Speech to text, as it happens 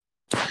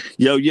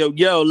Yo, yo,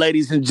 yo,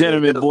 ladies and Yo,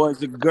 gentlemen, yo.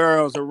 boys and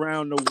girls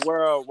around the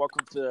world.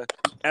 Welcome to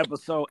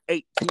episode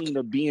 18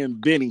 of Being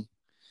Benny.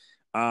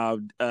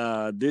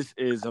 This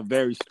is a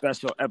very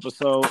special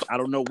episode. I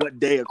don't know what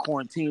day of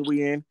quarantine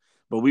we in,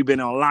 but we've been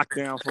on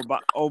lockdown for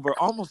about over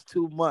almost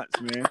 2 months,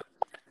 man.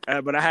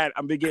 But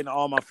I've been getting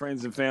all my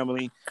friends and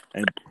family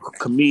and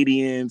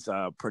comedians,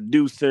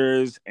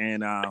 producers,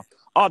 and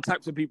all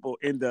types of people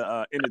in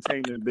the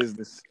entertainment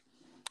business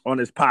on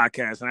this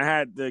podcast. And I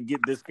had to get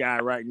this guy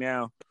right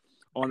now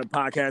on the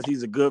podcast.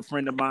 He's a good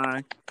friend of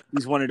mine.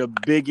 He's one of the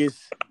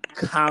biggest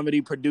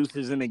comedy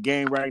producers in the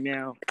game right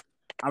now.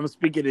 I'm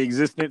speaking of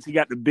existence. He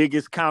got the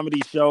biggest comedy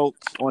show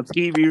on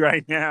TV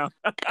right now.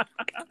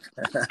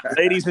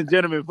 Ladies and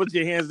gentlemen, put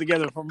your hands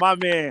together for my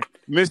man,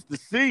 Mista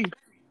Cee.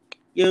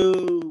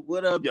 Yo,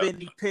 what up, Yo,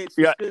 Benny Pitts?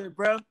 yeah, What's good,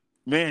 bro?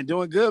 man,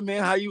 doing good,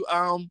 man. How you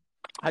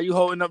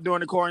holding up during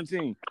the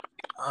quarantine?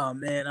 Oh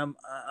man, I'm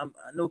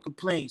no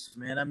complaints,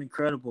 man. I'm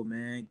incredible,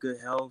 man. Good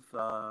health.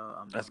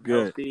 That's I'm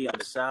good. healthy. I'm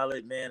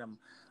solid, man.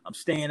 I'm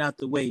staying out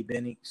the way,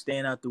 Benny.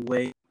 Staying out the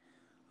way.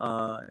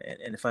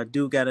 And if I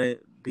do gotta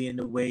be in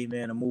the way,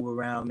 man, I move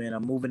around, man.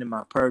 I'm moving in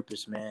my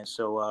purpose, man.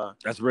 So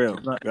That's real.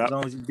 as Yep.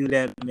 long as you do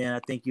that, man, I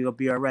think you'll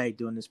be all right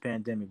during this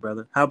pandemic,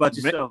 brother. How about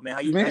Man, yourself, man?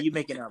 How man, you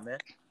making out, man?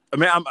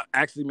 man,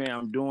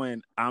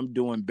 I'm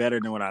doing better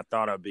than what I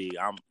thought I'd be.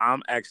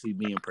 I'm actually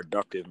being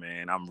productive,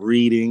 man. I'm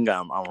reading,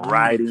 I'm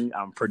writing,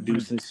 I'm Mm-hmm.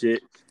 producing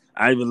shit.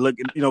 I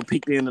even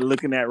peeked into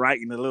looking at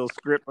writing a little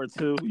script or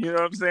two. You know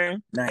what I'm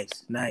saying?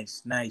 Nice.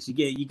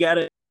 You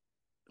gotta.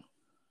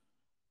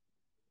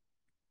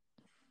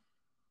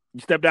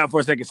 You step down for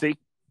a second, see?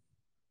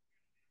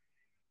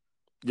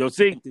 Yo,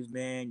 see?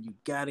 Man, you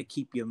gotta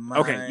keep your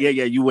Okay, yeah,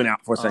 mind you went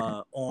out for a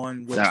second.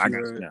 on So what I got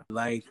you. your Yeah.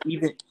 life.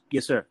 Even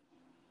yes, sir.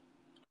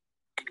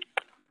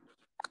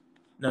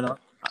 No,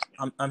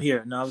 I'm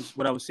here. No,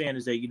 what I was saying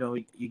is that you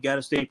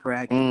gotta stay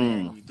proactive,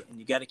 man.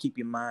 You gotta keep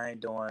your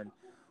mind on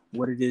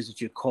what it is that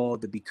you're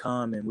called to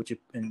become and what you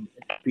and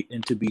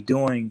to be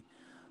doing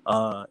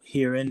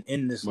here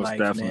in this Most life,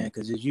 man. definitely.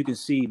 Because as you can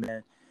see,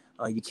 man,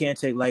 you can't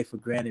take life for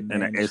granted,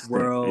 In man. an This instant,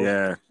 world,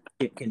 yeah.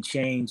 it can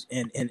change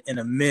in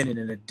a minute,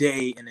 in a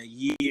day, in a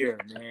year,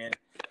 man,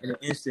 in an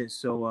instant.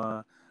 So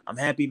I'm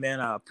happy,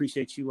 man. I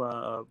appreciate you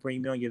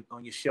bringing me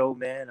on your show,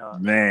 man.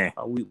 Man.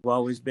 We've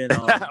always been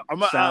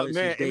I'm solid since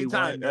man, day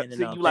anytime one, man. And see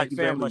you thank like you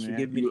very family, much for man.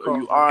 giving me the You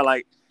call. are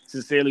like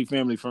sincerely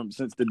family from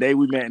since the day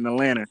we met in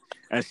Atlanta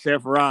at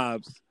Chef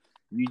Rob's.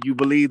 You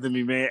believed in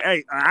me, man.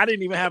 Hey, I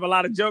didn't even have a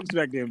lot of jokes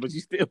back then, but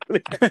you still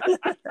believe.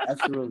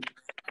 Absolutely.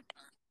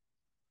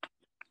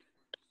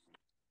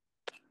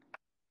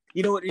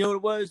 You know what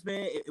it was,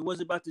 man? It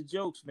wasn't about the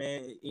jokes,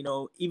 man.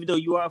 Even though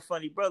you are a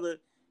funny brother,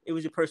 it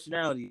was your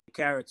personality, your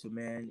character,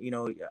 man.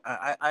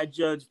 I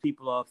judge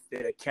people off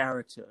their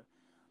character,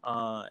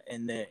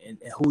 and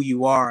who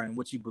you are and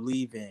what you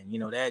believe in.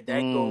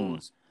 That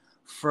goes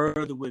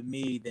further with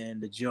me than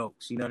the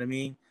jokes. You know what I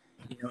mean?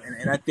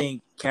 And I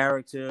think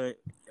character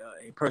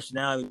and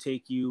personality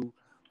take you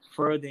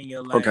further in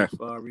your Okay.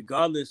 life,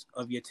 regardless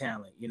of your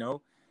talent.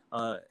 You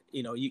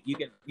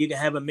can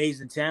have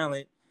amazing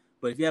talent.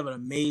 But if you have an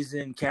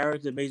amazing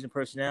character, amazing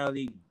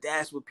personality,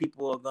 that's what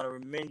people are gonna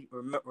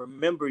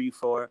remember you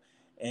for,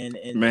 and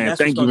Man, that's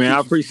what's thank you, gonna man. I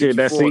get appreciate you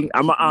that. forward See, and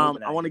keep you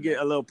moving I out want to here, get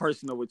man. a little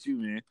personal with you,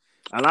 man.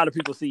 A lot of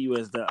people see you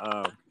as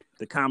the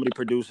comedy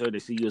producer. They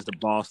see you as the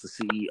boss, the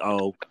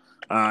CEO.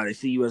 They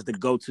see you as the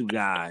go-to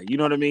guy. You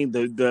know what I mean?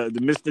 The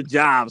Mr.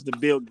 Jobs, the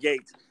Bill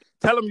Gates.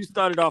 Tell them you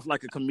started off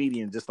like a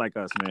comedian, just like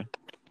us, man.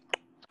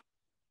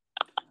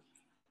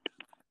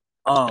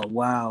 Oh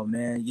wow,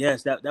 man!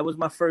 Yes, that was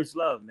my first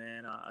love,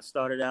 man. I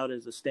started out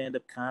as a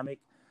stand-up comic,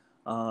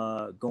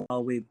 going all the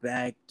way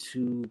back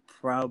to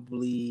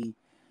probably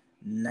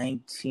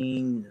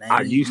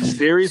Are you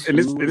serious? And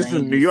 1992, this is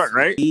in New York,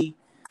 right? 93.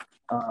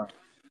 Uh,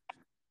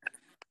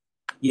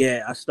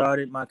 Yeah, I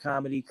started my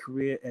comedy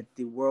career at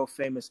the world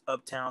famous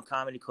Uptown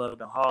Comedy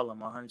Club in Harlem,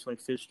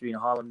 125th Street in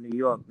Harlem, New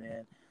York,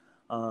 man.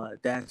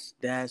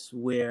 That's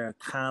where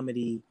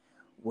comedy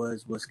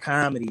was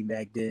comedy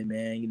back then,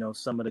 man.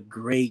 Some of the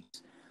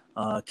greats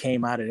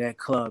came out of that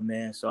club,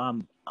 man. So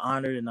I'm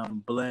honored and I'm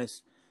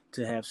blessed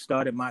to have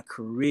started my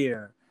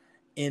career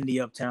in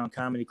the Uptown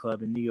Comedy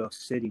Club in New York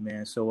City,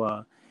 man.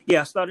 So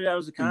yeah, I started out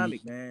as a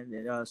comic, man.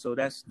 And, so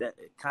that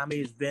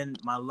comedy has been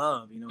my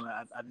love.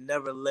 I've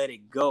never let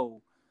it go.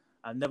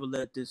 I've never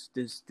let this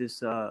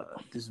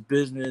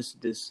business,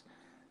 this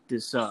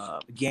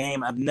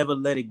game. I've never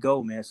let it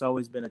go, man. It's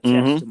always been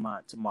attached to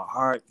my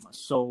heart, my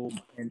soul,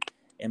 and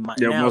my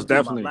Yeah, now most to my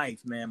definitely.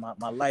 life, man.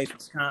 My life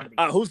is comedy.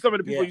 Who's some of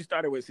the people Yeah. you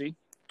started with? See?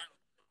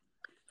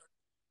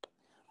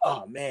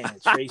 Oh man,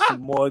 Tracy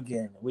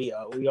Morgan. We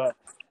are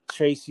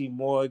Tracy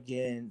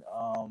Morgan.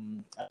 I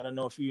don't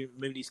know if you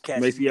remember these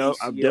cats. Maceo?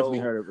 I've definitely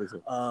Maceo, heard of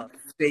it.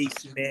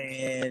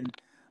 Spaceman.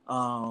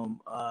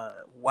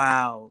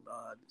 Wow.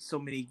 So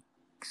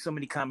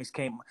many comics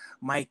came.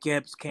 Mike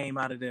Epps came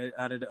out of the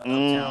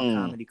Uptown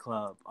Comedy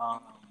Club.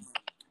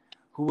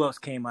 Who else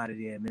came out of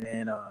there,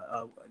 man?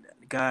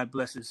 God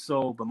bless his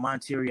soul, but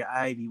Monteria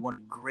Ivy, one of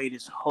the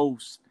greatest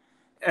hosts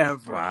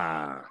ever.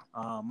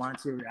 Wow.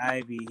 Monterey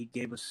Ivy, he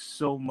gave us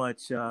so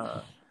much,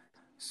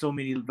 so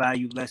many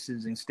value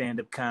lessons in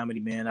stand-up comedy,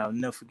 man. I'll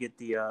never forget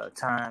the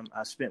time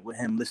I spent with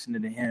him,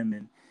 listening to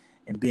him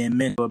and being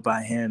mentored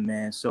by him,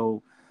 man.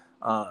 So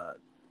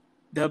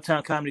the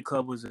Uptown Comedy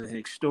Club was an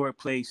historic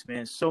place,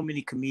 man. So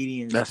many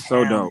comedians, That's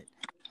so dope.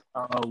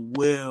 talent,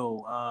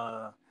 Will,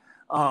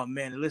 oh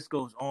man, the list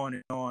goes on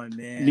and on, New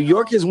man.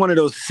 York is one of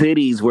those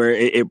cities where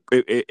it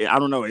I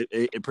don't know,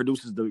 it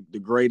produces the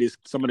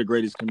greatest, some of the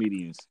greatest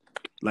comedians,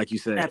 like you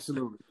said,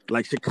 Absolutely.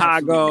 like Absolutely.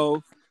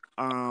 Chicago,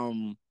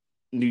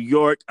 New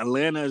York,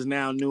 Atlanta is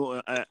now new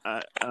on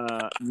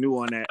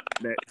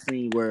that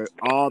scene where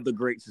all the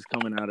greats is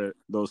coming out of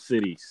those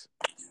cities.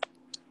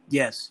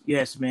 Yes,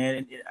 yes,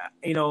 man.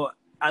 And,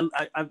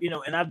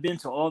 and I've been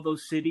to all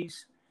those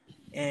cities,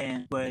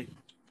 but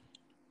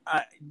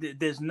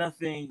there's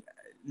nothing,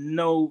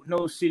 no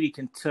city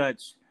can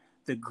touch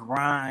the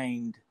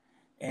grind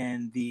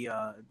and the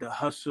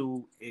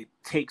hustle it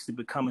takes to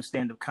become a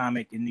stand-up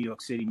comic in New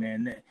York City,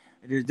 man.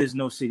 There's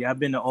no city. I've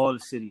been to all the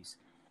cities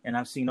and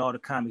I've seen all the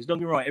comics. Don't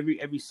get me wrong.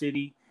 Every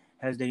city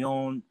has their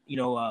own,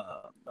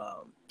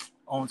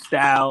 own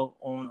style,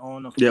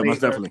 on a Yeah, most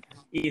flavor,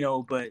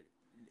 definitely. But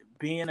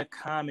being a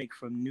comic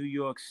from New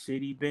York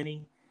City,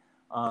 Benny,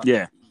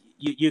 Yeah.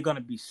 you're gonna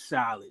be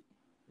solid.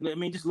 I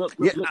mean, just look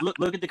Yeah.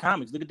 at the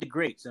comics. Look at the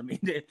greats. I mean,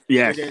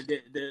 Yes.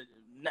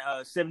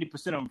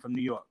 70% of them from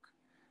New York.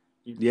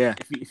 Yeah.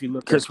 If you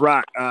look Chris at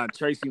Rock,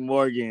 Tracy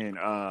Morgan,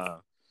 I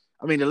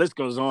mean the list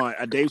goes on.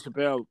 Dave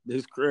Chappelle,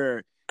 his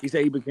career, he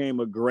said he became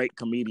a great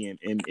comedian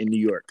in New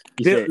York.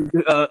 He said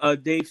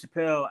Dave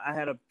Chappelle,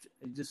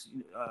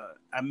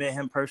 I met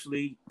him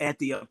personally at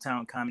the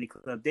Uptown Comedy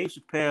Club. Dave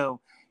Chappelle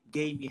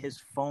gave me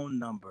his phone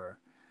number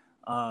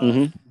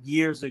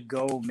years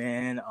ago,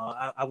 man.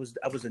 I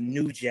was a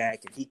new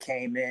jack, and he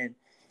came in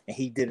and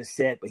he did a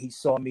set, but he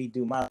saw me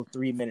do my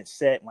 3-minute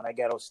set. When I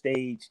got on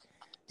stage,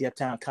 the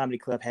Uptown Comedy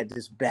Club had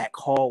this back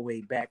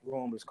hallway, back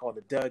room. It was called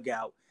the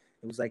Dugout.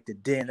 It was like the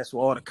den. That's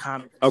where all the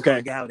comics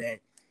hung out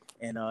at.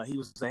 And he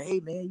was like, "Hey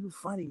man, you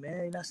funny,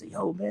 man." And I said,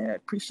 "Yo man, I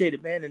appreciate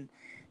it, man." And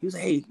he was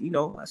like, "Hey,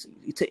 I said,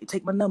 you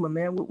take my number,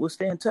 man. We'll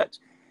stay in touch."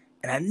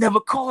 And I never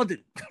called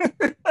him.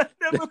 I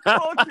never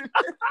called him.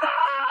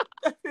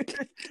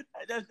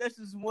 That's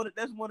just one of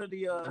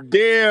the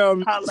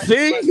damn. highlights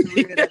See? of my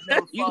career that I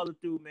never followed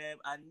through, man.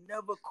 I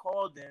never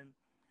called him,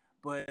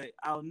 but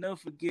I'll never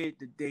forget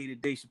the day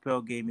that Dave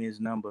Chappelle gave me his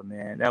number,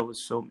 man. That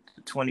was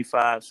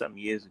 25 something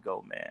years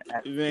ago, man.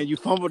 Man, you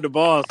fumbled the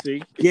ball.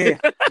 See? Yeah.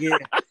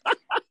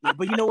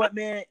 But you know what,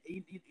 man?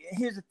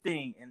 Here's the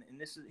thing,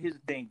 here's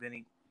the thing,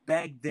 Benny.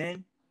 Back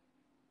then,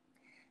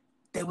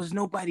 there was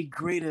nobody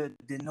greater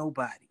than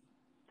nobody.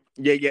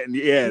 Yeah.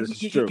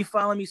 This is true. You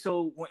follow me?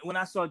 So when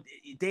I saw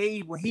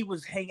Dave, when he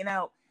was hanging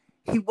out,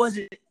 he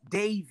wasn't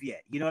Dave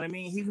yet. You know what I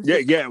mean? He was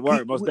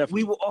most definitely.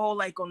 We were all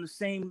like on the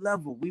same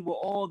level. We were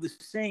all the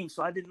same.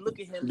 So I didn't look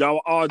at him. Y'all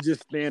all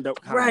just stand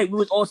up comics. Right. We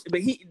was all, but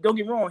don't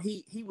get me wrong.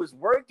 He was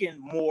working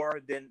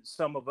more than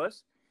some of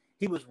us.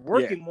 He was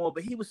working more,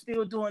 but he was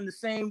still doing the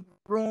same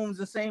rooms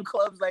and same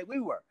clubs like we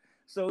were.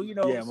 So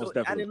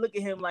I didn't look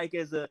at him like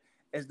as the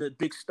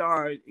big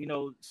star,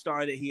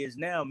 star that he is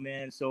now,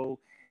 man. So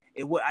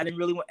I didn't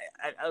really want.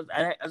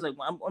 I was like,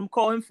 well, I'm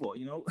calling for,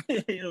 you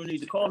don't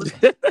need to call him,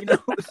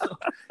 So,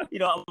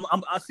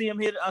 I'll see him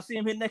here. I'll see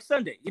him here next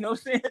Sunday. You know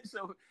what I'm saying?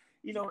 So,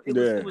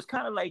 it was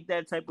kind of like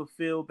that type of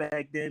feel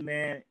back then,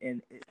 man.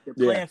 And the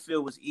playing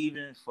field was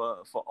even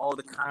for all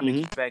the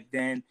comics back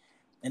then.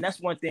 And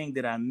that's one thing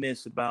that I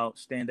miss about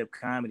stand-up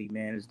comedy,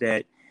 man, is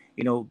that,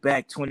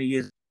 back 20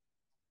 years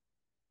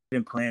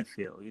in playing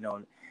field,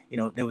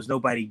 there was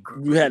nobody.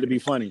 You had to be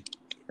funny.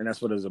 And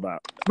that's what it was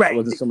about. Right. It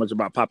wasn't so much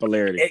about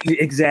popularity.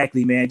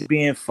 Exactly, man. Just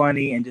being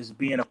funny and just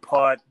being a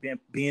part,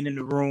 being in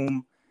the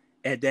room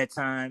at that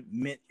time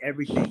meant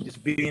everything.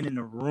 Just being in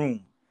the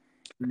room,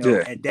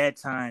 at that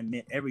time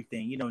meant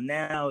everything.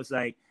 Now it's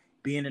like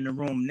being in the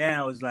room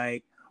now is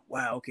like,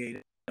 wow,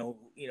 okay,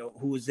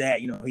 who is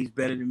that? He's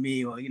better than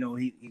me, or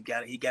he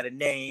got a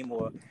name,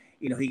 or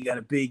he got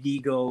a big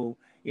ego.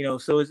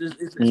 So it's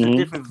a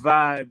different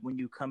vibe when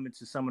you come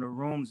into some of the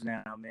rooms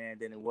now, man,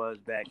 than it was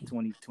back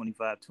 20,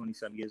 25,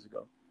 20-some years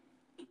ago.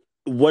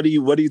 What do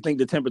you think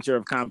the temperature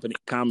of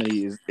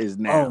comedy is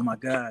now? Oh my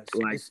gosh,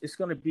 it's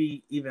going to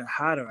be even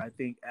hotter. I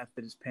think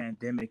after this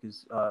pandemic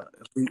is,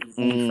 if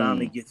we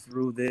finally get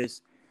through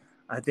this,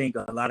 I think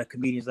a lot of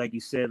comedians, like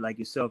you said, like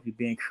yourself, you're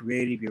being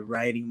creative, you're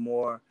writing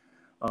more,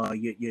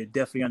 you're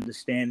definitely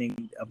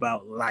understanding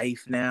about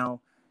life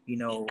now.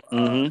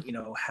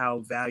 How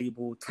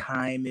valuable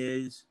time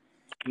is.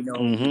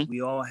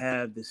 We all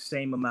have the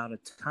same amount of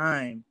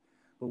time,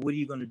 but what are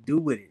you going to do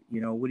with it?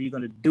 What are you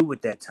going to do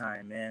with that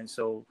time, man?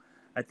 So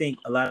I think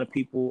a lot of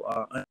people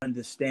are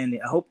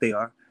understanding. I hope they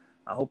are.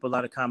 I hope a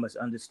lot of comics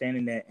are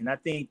understanding that. And I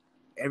think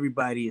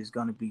everybody is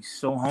going to be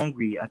so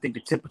hungry. I think the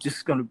temperature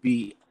is going to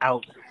be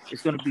out.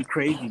 It's going to be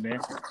crazy, man.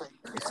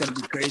 It's going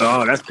to be crazy.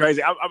 Oh, that's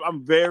crazy.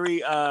 I'm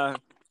very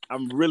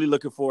I'm really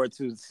looking forward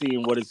to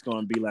seeing what it's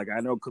going to be like. I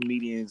know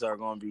comedians are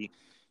going to be,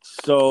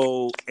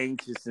 so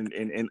anxious and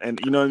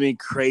you know what I mean,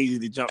 crazy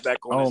to jump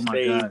back on the Oh my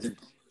stage God.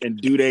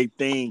 and do their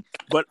thing.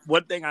 But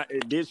one thing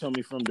it did show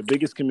me, from the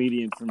biggest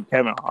comedian, from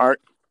Kevin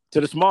Hart,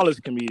 to the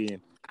smallest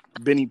comedian,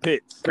 Benny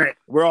Pitts, Right.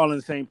 we're all in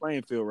the same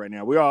playing field right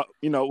now. We're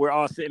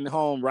all sitting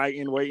home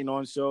writing, waiting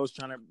on shows,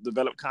 trying to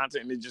develop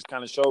content, and it just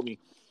kind of showed me,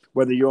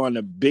 whether you're on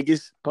the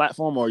biggest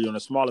platform or you're on the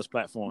smallest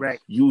platform,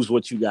 Right. use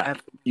what you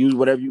got. Use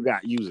whatever you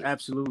got. Use it.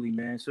 Absolutely,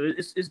 man. So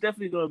it's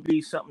definitely going to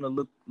be something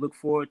to look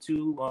forward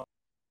to.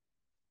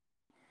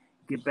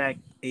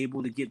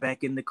 Able to get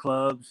back in the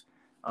clubs.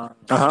 I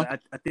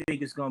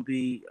think it's going to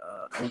be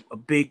a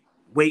big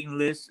waiting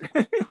list.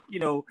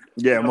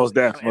 Yeah, most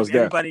def.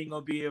 Everybody ain't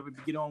going to be able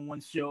to get on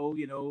one show.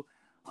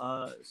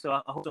 So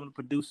I hope some of the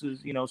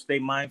producers, stay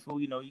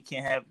mindful. You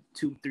can't have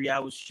 2-3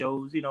 hour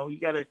shows. You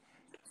got to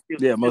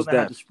still most know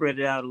how def. to spread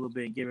it out a little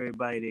bit and give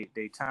everybody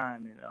their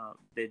time and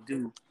their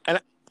due.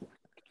 And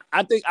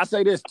I think I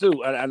say this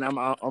too, and I'm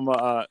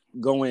gonna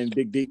go in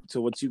deep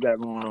to what you got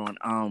going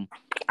on.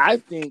 I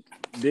think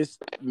this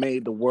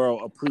made the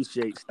world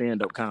appreciate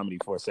stand-up comedy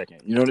for a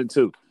second. You know what,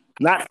 too?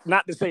 Not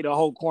to say the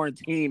whole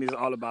quarantine is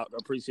all about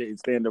appreciating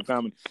stand-up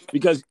comedy,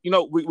 because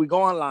we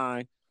go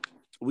online,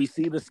 we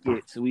see the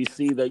skits, we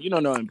see the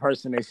the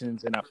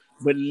impersonations,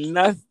 but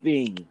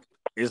nothing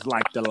is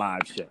like the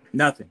live show.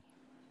 Nothing.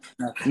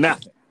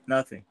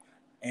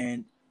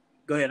 And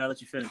go ahead, I'll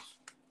let you finish.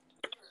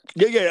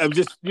 Yeah. I'm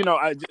just,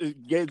 I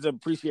gave the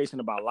appreciation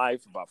about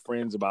life, about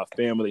friends, about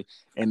family,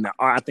 and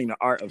I think the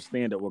art of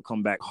stand-up will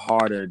come back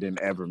harder than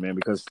ever, man,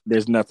 because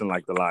there's nothing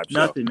like the live show.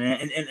 Nothing,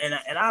 man.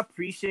 And I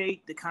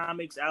appreciate the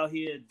comics out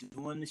here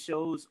doing the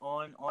shows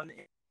on the,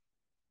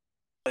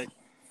 but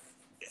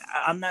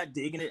I'm not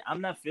digging it.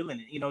 I'm not feeling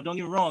it. Don't get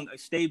me wrong. I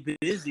stay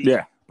busy,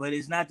 but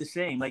it's not the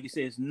same. Like you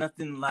said, it's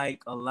nothing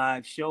like a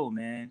live show,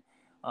 man.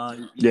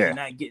 You're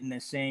not getting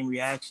that same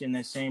reaction,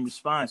 that same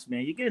response,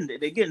 man.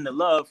 They're getting the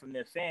love from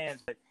their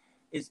fans, but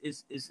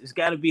it's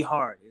got to be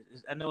hard.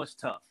 I know it's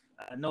tough.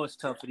 I know it's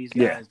tough for these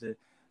guys to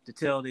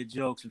tell their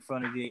jokes in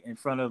front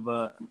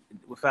of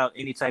without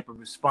any type of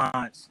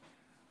response.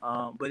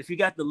 But if you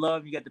got the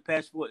love, you got the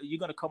passport, you're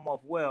gonna come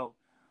off well.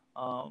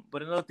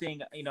 But another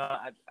thing,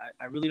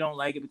 I really don't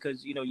like it,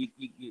 because you're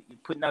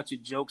putting out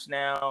your jokes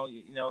now.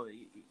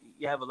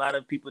 You have a lot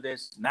of people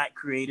that's not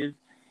creative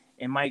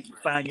and might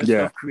find your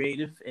stuff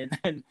creative,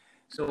 and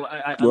so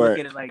I look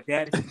at it like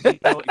that.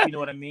 If you know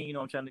what I mean,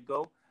 I'm trying to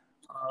go.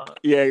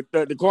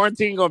 The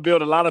quarantine gonna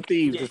build a lot of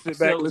thieves to sit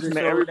back, listen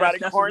to everybody.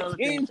 That's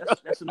quarantine.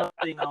 That's another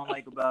thing I don't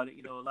like about it.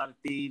 A lot of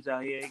thieves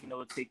out here,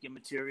 take your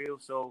material.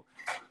 So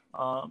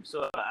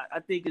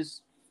I think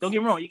it's. Don't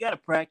get me wrong. You got to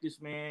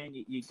practice, man.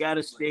 You got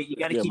to stay. You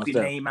got to keep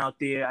your name out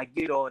there. I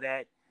get all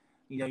that.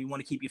 You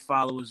want to keep your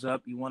followers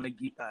up. You want to.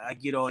 I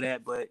get all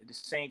that, but at the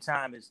same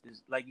time, it's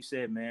like you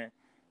said, man.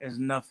 There's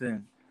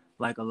nothing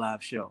like a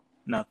live show.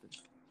 Nothing.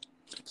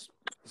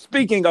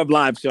 Speaking of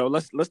live show,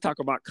 let's talk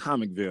about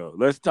Comicville.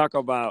 Let's talk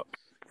about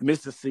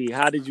Mista Cee.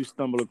 How did you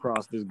stumble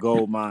across this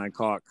gold mine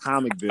called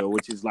Comicville,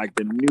 which is like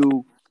the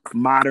new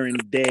modern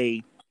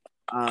day?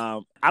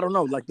 I don't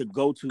know, like the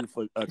go-to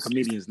for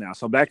comedians now.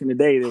 So back in the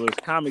day, there was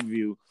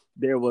Comicville,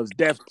 there was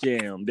Def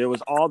Jam, there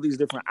was all these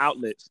different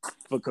outlets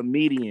for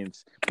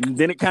comedians. And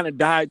then it kind of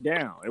died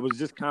down. It was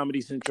just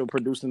Comedy Central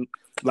producing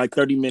like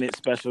 30-minute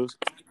specials.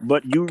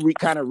 But you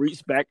kind of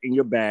reached back in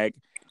your bag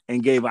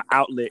and gave an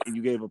outlet, and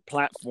you gave a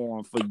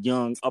platform for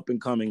young,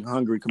 up-and-coming,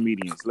 hungry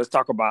comedians. Let's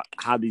talk about,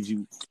 how did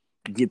you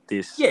get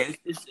this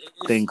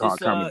thing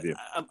called Comicville?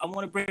 I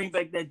want to bring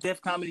back that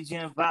Def Comedy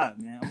Jam vibe,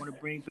 man. I want to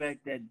bring back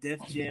that Def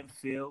Jam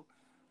feel.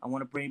 I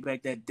want to bring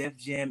back that Def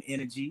Jam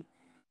energy.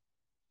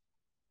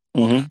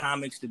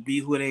 Comics to be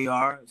who they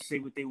are, say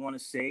what they want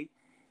to say,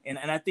 and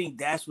I think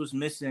that's what's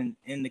missing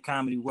in the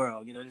comedy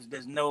world.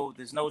 There's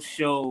no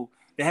show.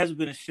 There hasn't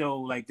been a show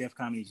like Def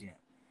Comedy Jam.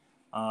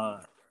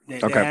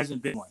 There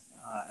hasn't been one.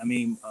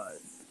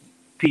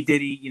 P.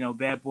 Diddy,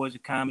 Bad Boys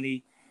of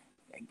Comedy,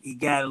 he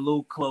got a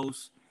little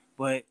close,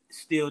 but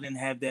still didn't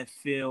have that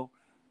feel.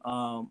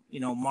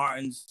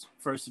 Martin's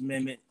First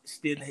Amendment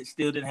still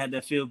didn't have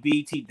that feel.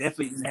 BET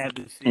definitely didn't have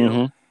the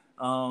feel.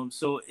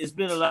 So it's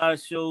been a lot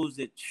of shows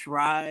that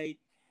tried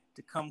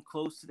to come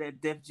close to that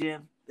Def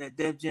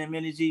Jam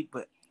energy,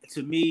 but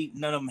to me,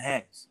 none of them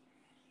has.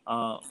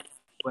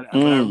 But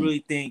I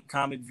really think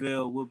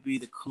Comicville will be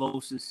the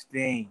closest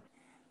thing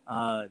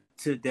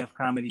to Def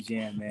Comedy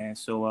Jam, man.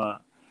 So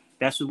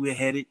that's where we're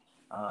headed.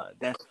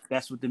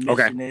 That's what the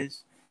mission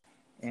is.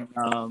 And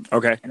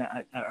and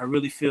I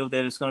really feel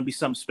that it's going to be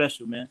something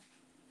special, man.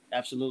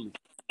 Absolutely.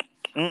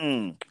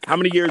 How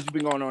many years you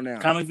been going on now?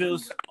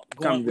 Comicville's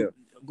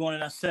going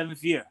in our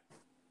 7th year.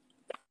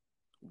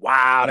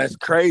 Wow, that's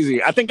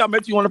crazy. I think I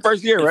met you on the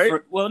first year, right?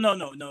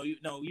 No.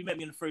 You met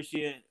me in the first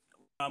year.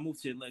 I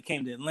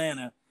came to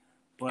Atlanta,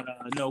 but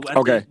I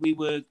think we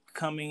were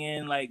coming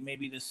in like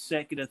maybe the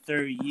second or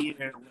third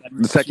year.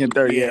 The second,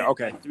 third year,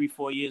 okay, like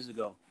 3-4 years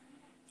ago.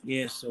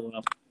 Yeah, so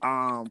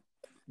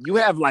you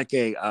have like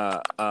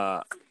a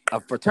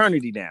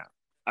fraternity now.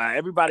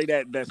 everybody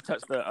that's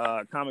touched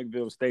the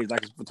Comicville stage,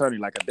 like a fraternity,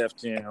 like a Def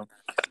Jam,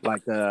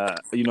 like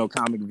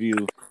Comic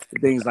View,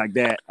 things like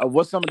that.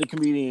 What's some of the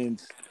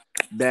comedians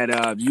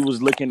that you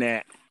was looking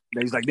at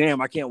that he's like,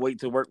 damn, I can't wait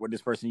to work with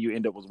this person? You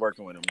end up was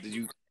working with him.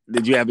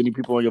 Did you have any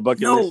people on your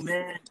bucket No, list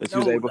man. that you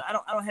was No, able? I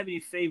don't have any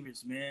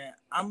favorites, man.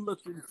 Oh, I'm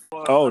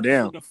just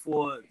damn. looking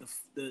for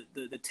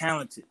the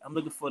talented. I'm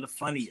looking for the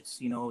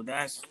funniest.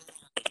 That's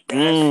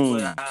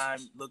what Mm.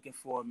 I'm looking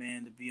for,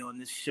 man, to be on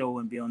this show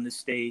and be on this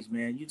stage,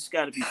 man. You just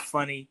got to be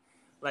funny.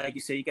 Like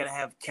you said, you got to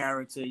have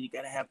character. You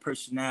got to have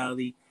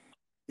personality.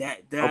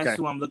 That's Okay.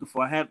 who I'm looking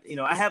for. I have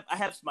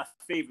my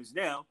favorites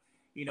now,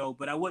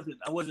 but I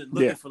wasn't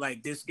looking Yeah. for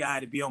like this guy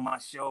to be on my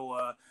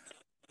show.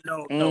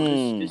 No,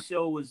 Mm. this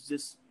show was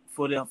just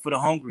for the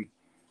hungry,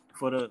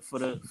 for the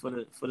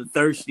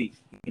thirsty,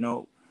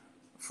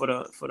 for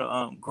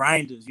the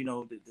grinders.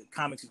 The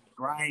comics is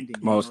grinding.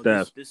 Most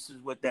def. This is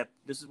what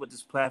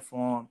this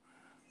platform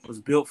was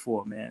built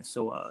for, man.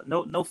 So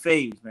no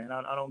faves, man.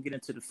 I don't get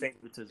into the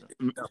favoritism.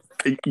 No,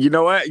 You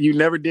know what? You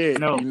never did.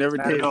 no, You never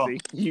not at did. all. See,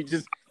 you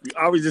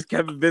always just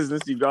kept it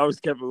business. You've always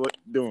kept it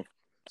doing.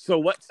 So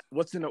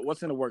what's in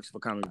the works for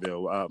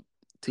Comicville?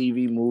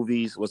 TV,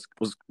 movies. What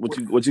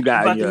you We're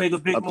got in about to your make a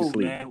big up your move,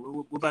 sleeve? man.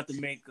 We're about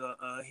to make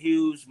a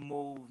huge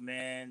move,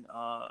 man.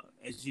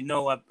 As you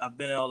know, I've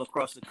been all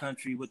across the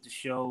country with the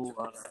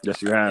show.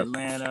 Yes, you have.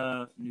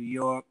 Atlanta, New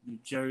York, New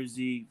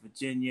Jersey,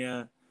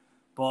 Virginia,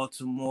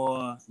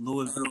 Baltimore,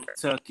 Louisville,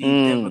 Kentucky,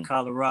 Denver, Mm.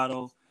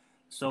 Colorado.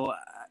 So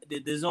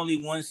there's only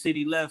one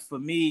city left for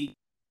me,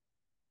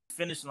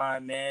 finish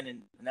line, man,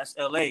 and that's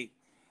LA.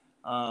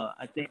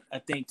 I think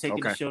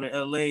taking the Okay. show to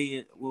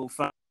LA will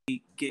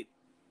finally get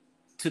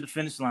to the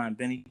finish line,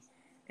 Benny,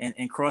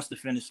 and cross the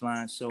finish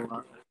line.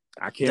 So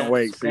I can't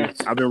wait. See,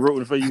 I've been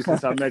rooting for you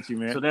since I met you,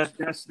 man. So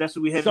that's what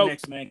we have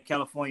next, man.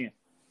 California.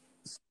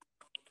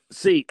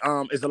 See,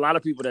 it's a lot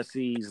of people that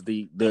sees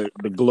the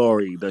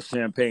glory, the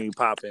champagne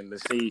popping, to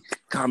see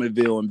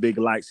Comicville and big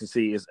lights, and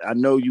see. I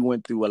know you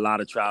went through a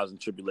lot of trials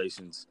and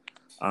tribulations,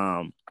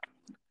 um,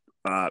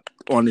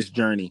 on this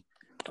journey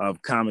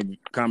of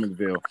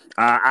Comicville.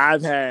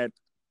 I've had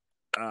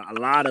a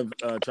lot of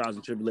trials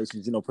and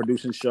tribulations.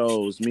 Producing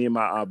shows. Me and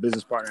my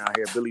business partner out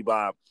here, Billy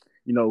Bob.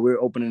 We're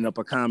opening up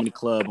a comedy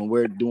club and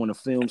we're doing a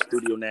film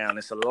studio now, and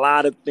it's a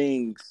lot of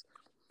things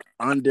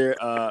under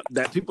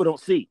that people don't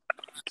see.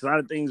 It's a lot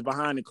of things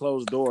behind the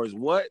closed doors.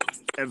 What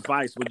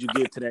advice would you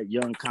give to that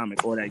young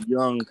comic or that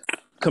young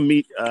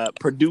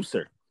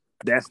producer?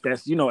 That's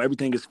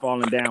everything is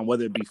falling down,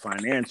 whether it be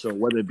financial,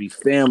 whether it be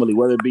family,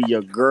 whether it be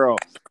your girl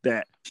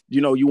that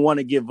you want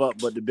to give up,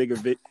 but the bigger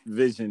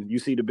vision, you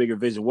see the bigger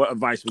vision. What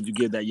advice would you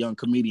give that young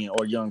comedian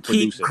or young Keep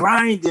producer?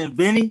 grinding,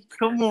 Benny.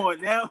 Come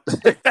on now.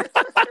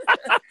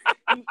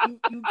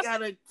 you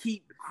gotta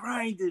keep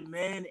grinding,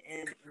 man,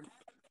 and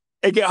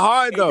it get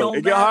hard though.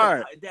 It get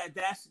hard.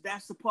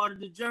 That's the part of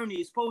the journey.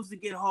 It's supposed to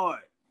get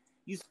hard.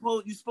 You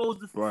supposed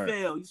to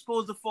fail. You're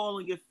supposed to fall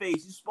on your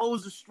face. You're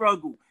supposed to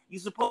struggle. You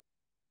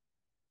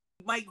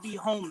might be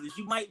homeless.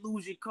 You might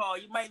lose your car.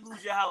 You might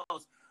lose your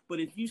house. But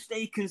if you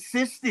stay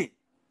consistent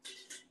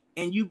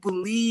and you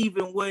believe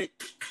in what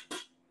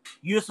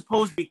you're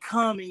supposed to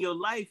become in your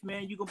life,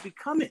 man, you're gonna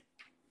become it.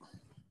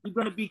 You're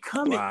gonna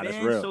become it,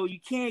 man. So you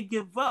can't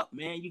give up,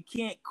 man. You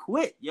can't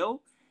quit,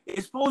 yo.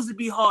 It's supposed to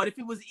be hard. If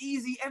it was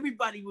easy,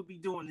 everybody would be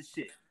doing the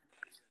shit.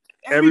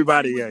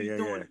 Everybody would be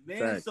doing it, man.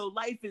 Thanks. So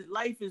life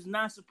is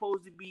not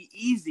supposed to be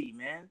easy,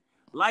 man.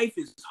 Life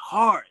is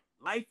hard.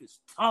 Life is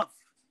tough.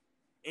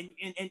 And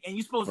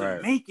you're supposed to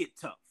make it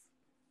tough.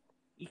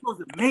 You're supposed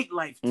to make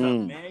life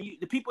tough, man.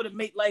 The people that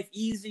make life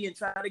easy and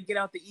try to get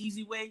out the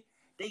easy way,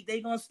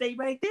 they gonna stay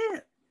right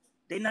there.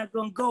 They're not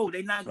gonna go.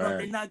 They're not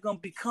gonna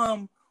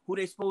become who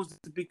they're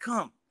supposed to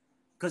become,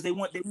 because they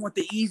want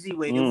the easy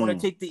way. They want to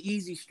take the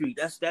easy street.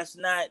 That's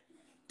not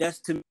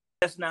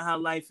how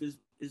life is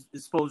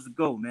supposed to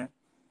go, man.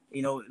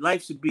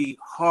 Life should be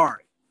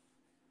hard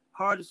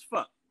as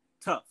fuck,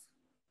 tough.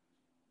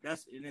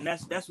 That's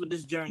what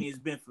this journey has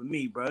been for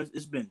me, bro.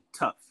 It's been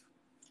tough.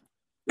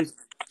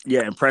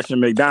 Impression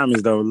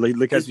McDonald's though.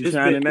 Look at you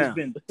shining now. It's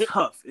been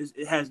tough.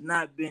 It has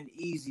not been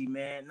easy,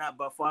 man. Not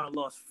by far. I done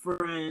lost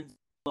friends,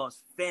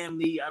 lost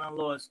family. I done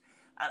lost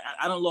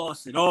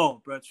it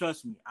all, bro.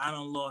 Trust me, I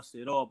done lost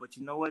it all. But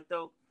you know what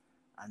though?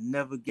 I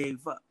never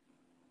gave up.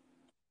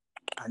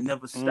 I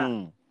never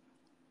stopped.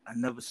 I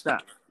never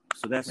stopped.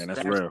 So that's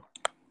real.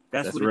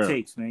 That's what real. It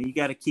takes, man. You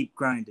got to keep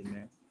grinding,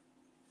 man.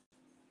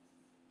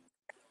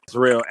 It's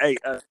real. Hey,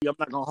 I'm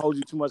not gonna hold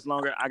you too much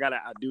longer. I gotta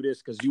do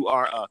this because you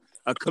are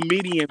a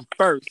comedian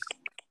first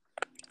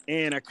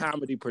and a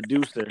comedy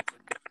producer.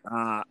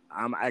 I'm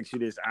gonna ask you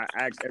this. I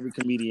ask every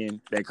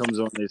comedian that comes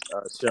on this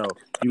show.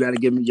 You got to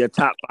give me your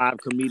top 5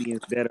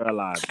 comedians dead or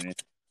alive, man.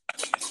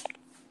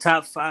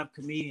 Top 5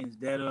 comedians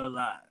dead or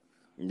alive.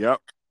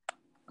 Yep.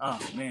 Oh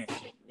man,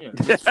 yeah.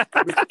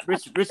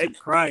 Richard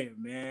Pryor,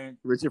 man.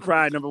 Richard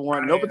Pryor, number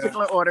 1. No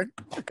particular order.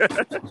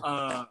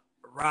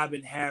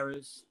 Robin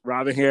Harris.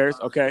 Robin Harris,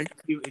 okay.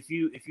 If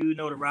you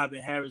know the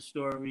Robin Harris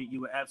story, you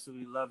would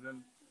absolutely love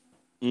him.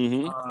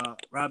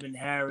 Robin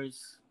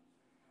Harris.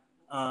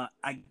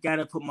 I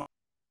gotta put my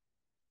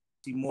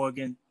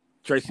Morgan.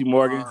 Tracy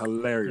Morgan, Because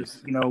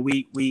hilarious.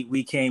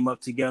 we came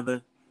up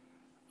together.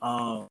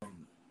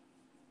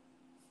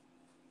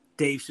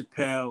 Dave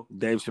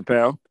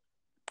Chappelle.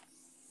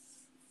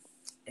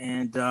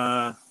 And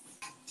I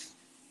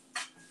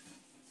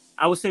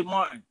would say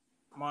Martin.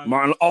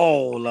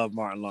 Love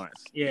Martin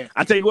Lawrence. Yeah.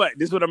 I tell you what,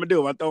 this is what I'm gonna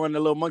do. I'm throwing the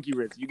little monkey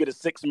wrench. You get a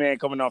 6-man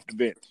coming off the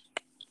bench.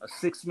 A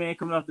 6-man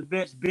coming off the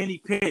bench, Benny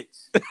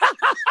Pitts.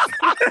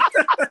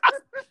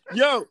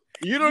 Yo,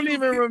 you don't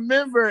even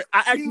remember. I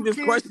asked you this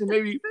question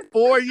maybe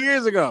 4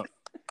 years ago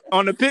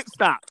on the pit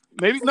stop.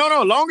 Maybe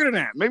no, longer than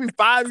that. Maybe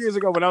 5 years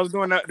ago when I was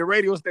doing the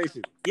radio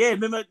station. Yeah,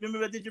 remember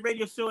I did your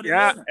radio show?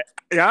 Yeah.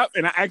 And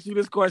I asked you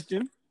this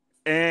question,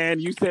 and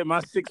you said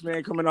my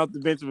 6-man coming off the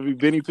bench would be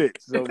Benny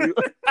Pitts. So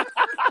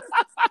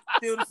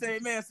still the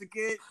same answer,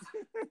 kid.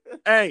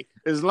 Hey,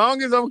 as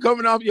long as I'm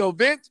coming off your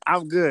bench,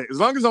 I'm good. As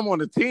long as I'm on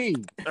the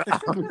team,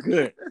 I'm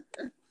good.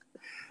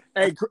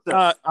 Hey,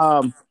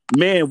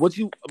 man,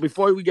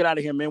 before we get out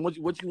of here, man, what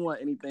you want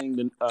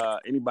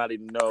anybody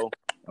to know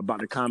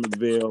about the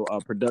Comicville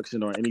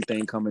production or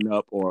anything coming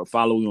up, or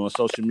follow you on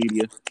social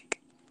media?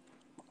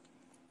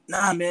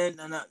 Nah, man,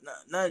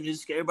 no.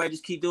 Just everybody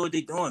just keep doing what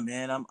they're doing,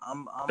 man.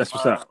 That's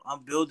what's up.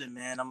 I'm building,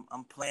 man.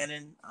 I'm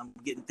planning. I'm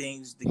getting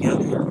things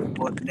together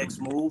for the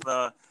next move.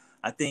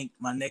 I think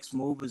my next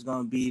move is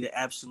going to be the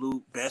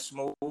absolute best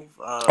move.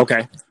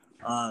 Okay.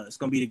 It's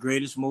going to be the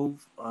greatest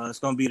move. It's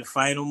going to be the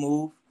final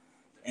move.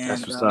 And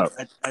that's what's up.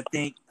 I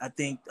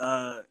think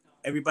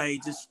everybody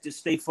just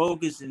stay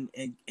focused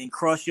and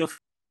cross your.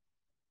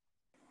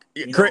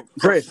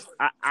 Chris,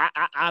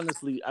 I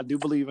honestly, I do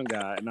believe in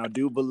God, and I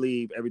do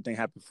believe everything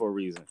happened for a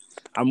reason.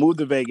 I moved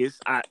to Vegas.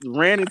 I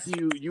ran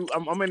into you.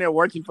 I'm in there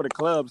working for the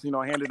clubs,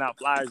 handing out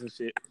flyers and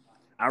shit.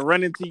 I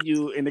run into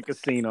you in the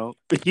casino.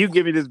 You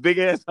give me this big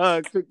ass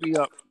hug, pick me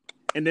up.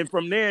 And then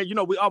from there,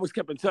 we always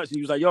kept in touch. And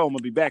you was like, yo, I'm going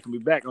to be back.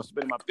 I'm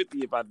spending my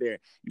 50th out there.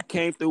 You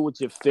came through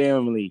with your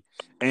family,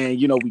 and,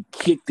 we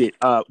kicked it.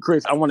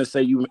 Chris, I want to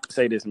say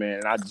this, man,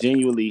 and I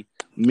genuinely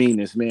mean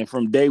this, man.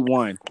 From day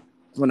one,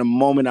 from the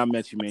moment I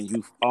met you, man,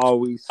 you've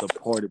always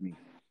supported me.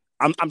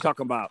 I'm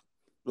talking about,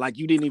 like,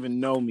 you didn't even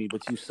know me,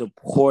 but you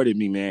supported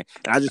me, man.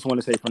 And I just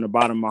want to say from the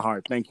bottom of my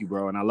heart, thank you,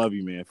 bro. And I love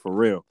you, man, for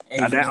real.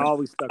 Hey, that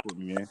always stuck with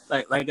me, man.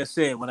 Like I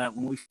said,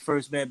 when we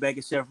first met back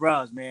at Chef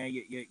Rouse, man,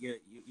 you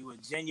were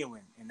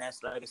genuine. And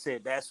that's, like I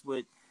said, that's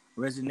what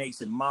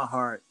resonates in my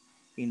heart,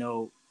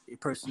 your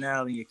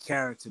personality, your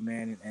character,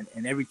 man.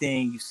 And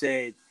everything you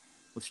said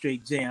was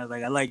straight genuine. I was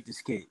like, I like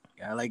this kid.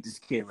 I like this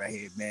kid right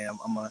here, man.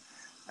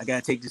 I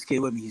got to take this kid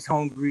with me. He's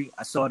hungry.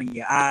 I saw it in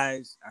your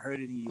eyes. I heard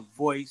it in your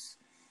voice.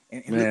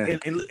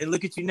 And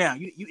look at you now.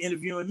 You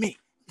interviewing me.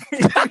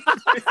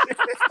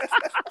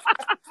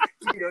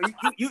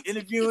 you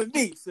interviewing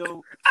me.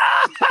 So,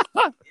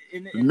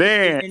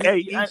 man,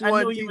 I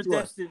know you were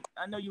destined.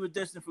 I know you were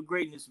destined for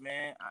greatness,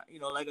 man.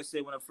 Like I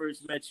said, when I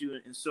first met you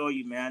and saw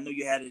you, man, I know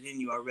you had it in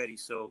you already.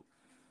 So,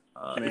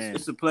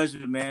 it's a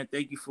pleasure, man.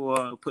 Thank you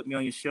for putting me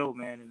on your show,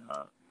 man.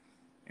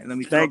 And let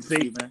me talk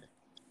to you, man.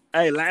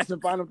 Hey, last and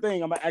final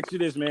thing. I'm gonna ask you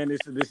this, man. This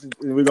is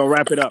we're gonna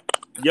wrap it up.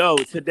 Yo,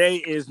 today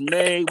is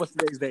May. What's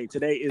today's date?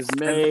 Today is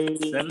May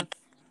 8th.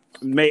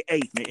 May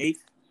 8th.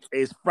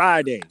 It's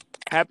Friday.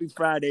 Happy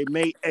Friday,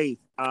 May 8th.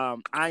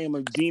 I am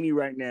a genie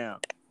right now.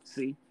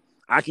 See,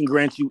 I can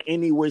grant you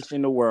any wish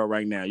in the world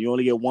right now. You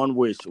only get one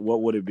wish.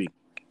 What would it be?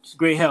 It's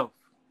great health.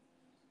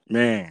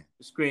 Man,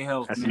 it's great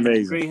health. That's man.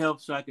 amazing. It's great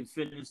health, so I can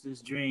finish this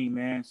dream,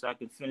 man. So I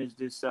can finish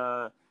this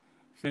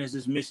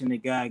mission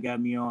that God got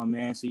me on,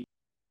 man. So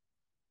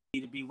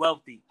to be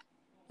wealthy,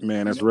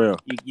 man, that's real.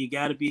 You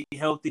got to be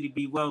healthy to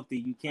be wealthy.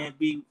 You can't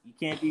be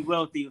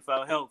wealthy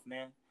without health,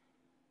 man.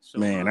 So,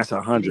 man, that's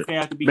 100.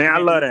 Man, I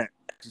love that.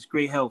 It's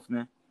great health,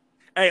 man.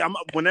 Hey,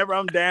 whenever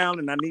I'm down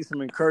and I need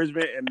some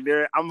encouragement,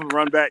 I'm gonna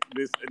run back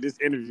this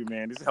interview,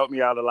 man. This helped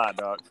me out a lot,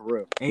 dog, for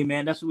real. Hey,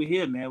 man, that's what we're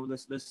here, man.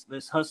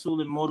 Let's hustle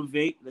and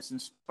motivate. Let's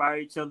inspire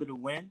each other to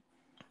win,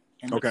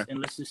 and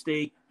let's just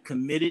stay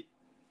committed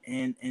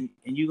and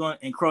you going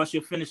and cross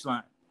your finish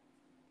line.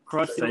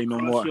 Cross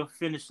your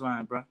finish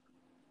line, bro.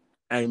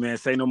 Hey, man,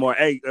 say no more.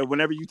 Hey,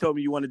 whenever you told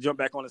me you want to jump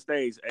back on the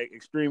stage,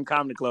 Extreme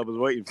Comedy Club is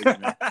waiting for you,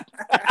 man.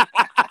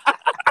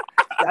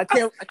 I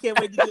can't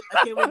wait to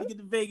get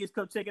to Vegas.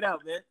 Come check it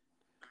out, man.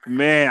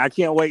 Man, I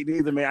can't wait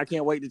either, man. I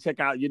can't wait to check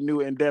out your new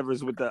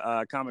endeavors with the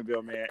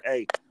Comicville, man.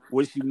 Hey,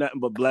 wish you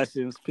nothing but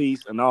blessings,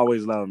 peace, and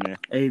always love, man.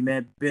 Hey,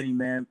 man, Benny,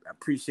 man, I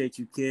appreciate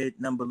you, kid.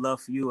 Number love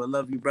for you. I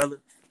love you,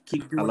 brother.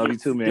 Keep doing. I love you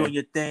too, man. Doing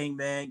your thing,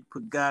 man.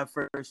 Put God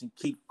first and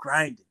keep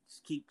grinding.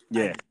 Just keep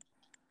grinding. Yeah.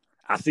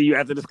 I'll see you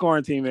after this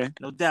quarantine, man.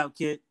 No doubt,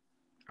 kid.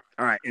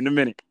 All right, in a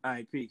minute. All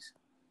right, peace.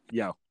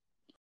 Yo.